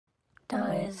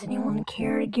Does anyone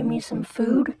care to give me some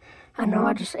food? I know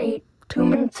I just ate 2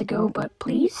 minutes ago, but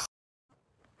please?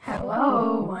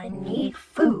 Hello, I need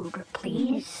food,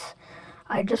 please.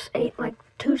 I just ate like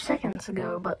 2 seconds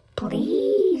ago, but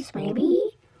please, maybe?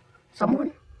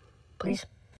 Someone? Please?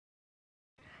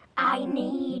 I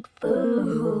need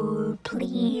food,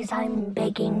 please, I'm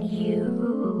begging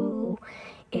you.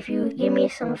 If you give me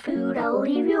some food, I'll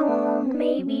leave you alone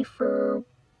maybe for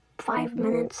 5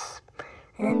 minutes.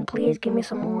 And please give me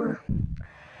some more.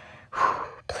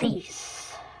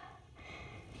 Please.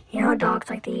 You know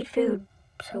dogs like to eat food,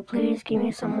 so please give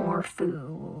me some more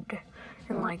food.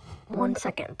 In like 1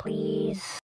 second,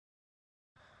 please.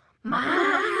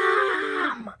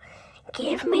 Mom!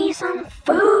 Give me some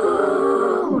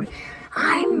food!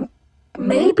 I'm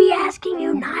maybe asking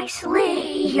you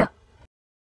nicely.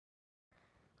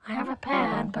 I have a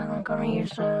pad, but I'm gonna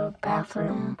use the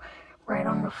bathroom right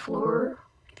on the floor,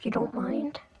 if you don't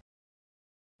mind.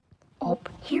 Oh,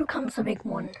 here comes the big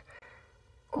one.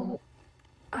 Oh,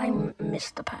 I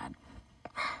missed the pad.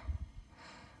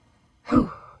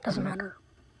 Whew, doesn't matter.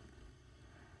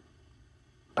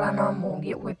 But I know I'm gonna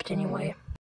get whipped anyway.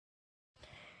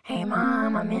 Hey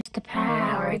Mom, I missed the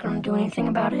pad. Are you gonna do anything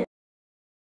about it?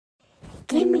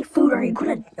 Give me food, or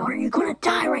are you gonna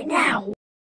die right now?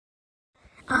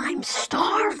 I'm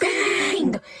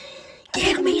starving!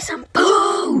 Give me some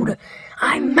food!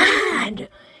 I'm mad!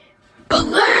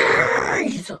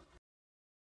 Please!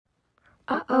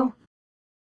 Uh-oh.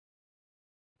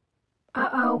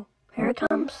 Uh-oh. Here it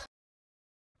comes.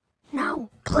 No,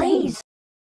 please!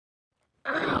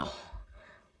 Ow.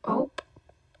 Oh,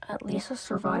 at least I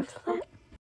survived that.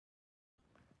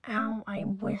 Ow, I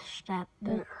wish that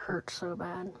didn't hurt so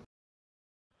bad.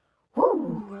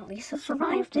 Woo, at least I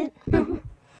survived it.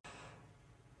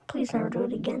 Please never do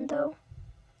it again, though.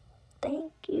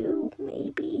 Thank you,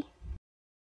 maybe.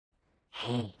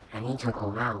 Hey, I need to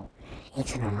go out.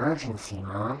 It's an emergency,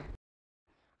 Mom.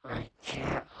 I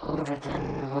can't hold it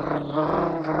anymore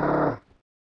longer.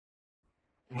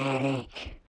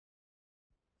 Medic.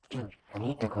 Dude, I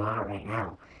need to go out right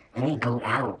now. Let me go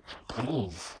out,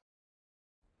 please.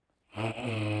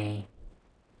 Hey,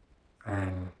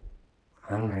 I'm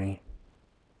hungry.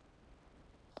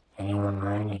 Anyone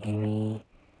mind to give me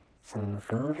some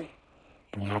food?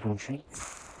 Any having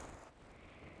treats?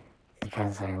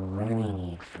 Because I really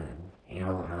need food. You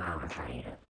don't know how much I eat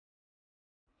it.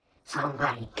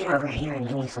 Somebody get over here and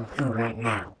give me some food right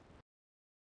now.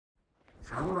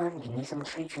 Someone give me some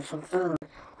treats or some food,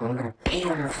 or I'm gonna pee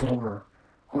on the floor.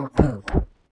 Or poop.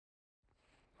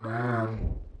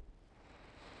 Mom.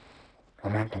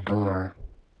 I'm at the door.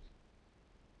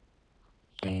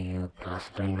 Do you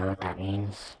possibly know what that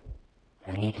means?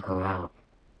 I need to go out.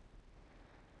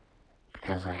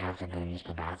 Because I have to go use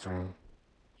the bathroom.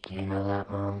 Do you know that,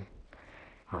 Mom?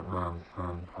 Oh, Mom,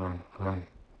 come on.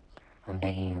 I'm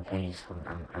begging you, please.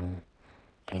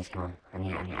 Please, come on.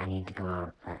 I need to go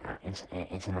out. It's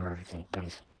an emergency,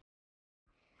 please.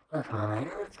 Look, Mom, I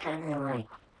know it's kind of like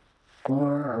 4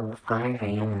 or 5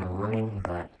 a.m. in the morning,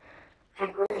 but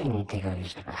I really need to go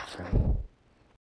use the bathroom.